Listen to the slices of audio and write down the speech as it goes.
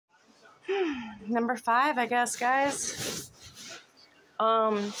Number 5, I guess, guys.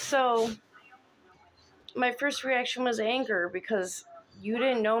 So my first reaction was anger because you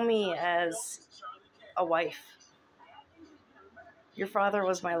didn't know me as a wife. Your father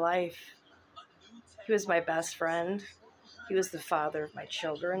was my life. He was my best friend. He was the father of my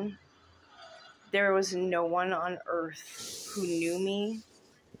children. There was no one on earth who knew me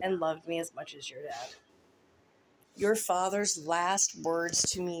and loved me as much as your dad. Your father's last words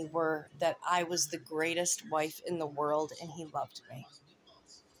to me were that I was the greatest wife in the world and he loved me.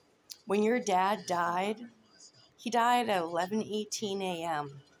 When your dad died, he died at 11:18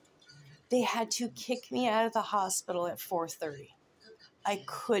 a.m. They had to kick me out of the hospital at 4:30. I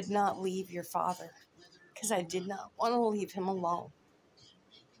could not leave your father because I did not want to leave him alone.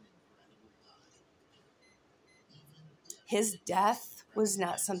 His death was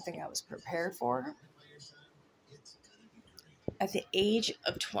not something I was prepared for. At the age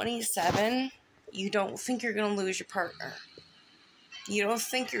of 27, you don't think you're going to lose your partner. You don't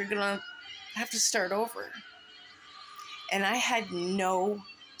think you're going to have to start over. And I had no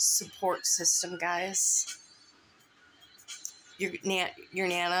support system, guys. Your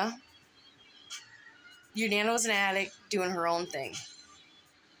Nana was an addict doing her own thing.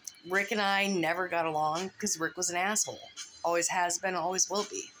 Rick and I never got along because Rick was an asshole. Always has been, always will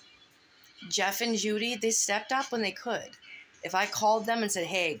be. Jeff and Judy, they stepped up when they could. If I called them and said,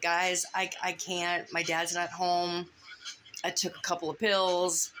 hey, guys, I can't. My dad's not home. I took a couple of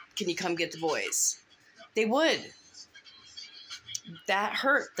pills. Can you come get the boys? They would. That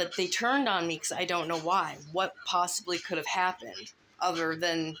hurt that they turned on me because I don't know why. What possibly could have happened other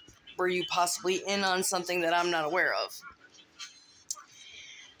than were you possibly in on something that I'm not aware of?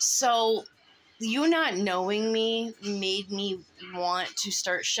 So you not knowing me made me want to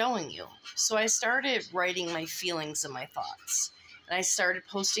start showing you. So I started writing my feelings and my thoughts. And I started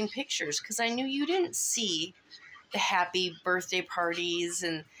posting pictures because I knew you didn't see the happy birthday parties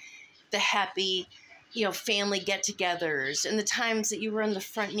and the happy, family get-togethers and the times that you were on the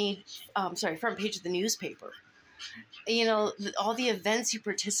front page of the newspaper. All the events you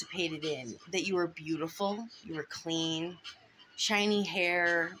participated in, that you were beautiful, you were clean, shiny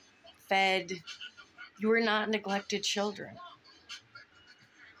hair, fed. You were not neglected children.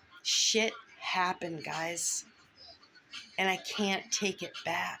 Shit happened, guys. And I can't take it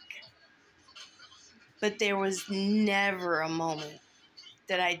back. But there was never a moment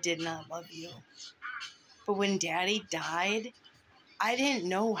that I did not love you. But when Daddy died, I didn't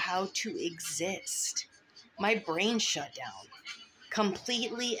know how to exist. My brain shut down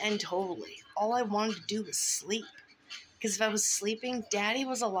completely and totally. All I wanted to do was sleep. Because if I was sleeping, Daddy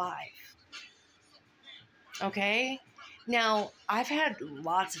was alive. Okay? Now, I've had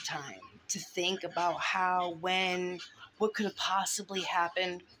lots of time to think about how, when, what could have possibly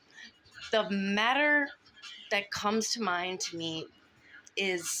happened. The matter that comes to mind to me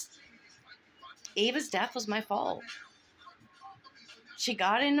is Ava's death was my fault. She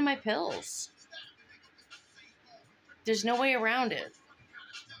got into my pills. There's no way around it.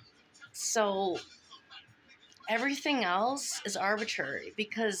 So everything else is arbitrary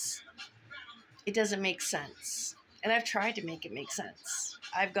because it doesn't make sense. And I've tried to make it make sense.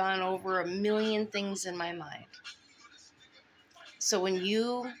 I've gone over a million things in my mind. So when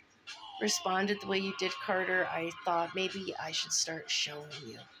you responded the way you did, Carter, I thought maybe I should start showing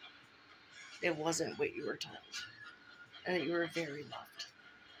you it wasn't what you were told and that you were very loved.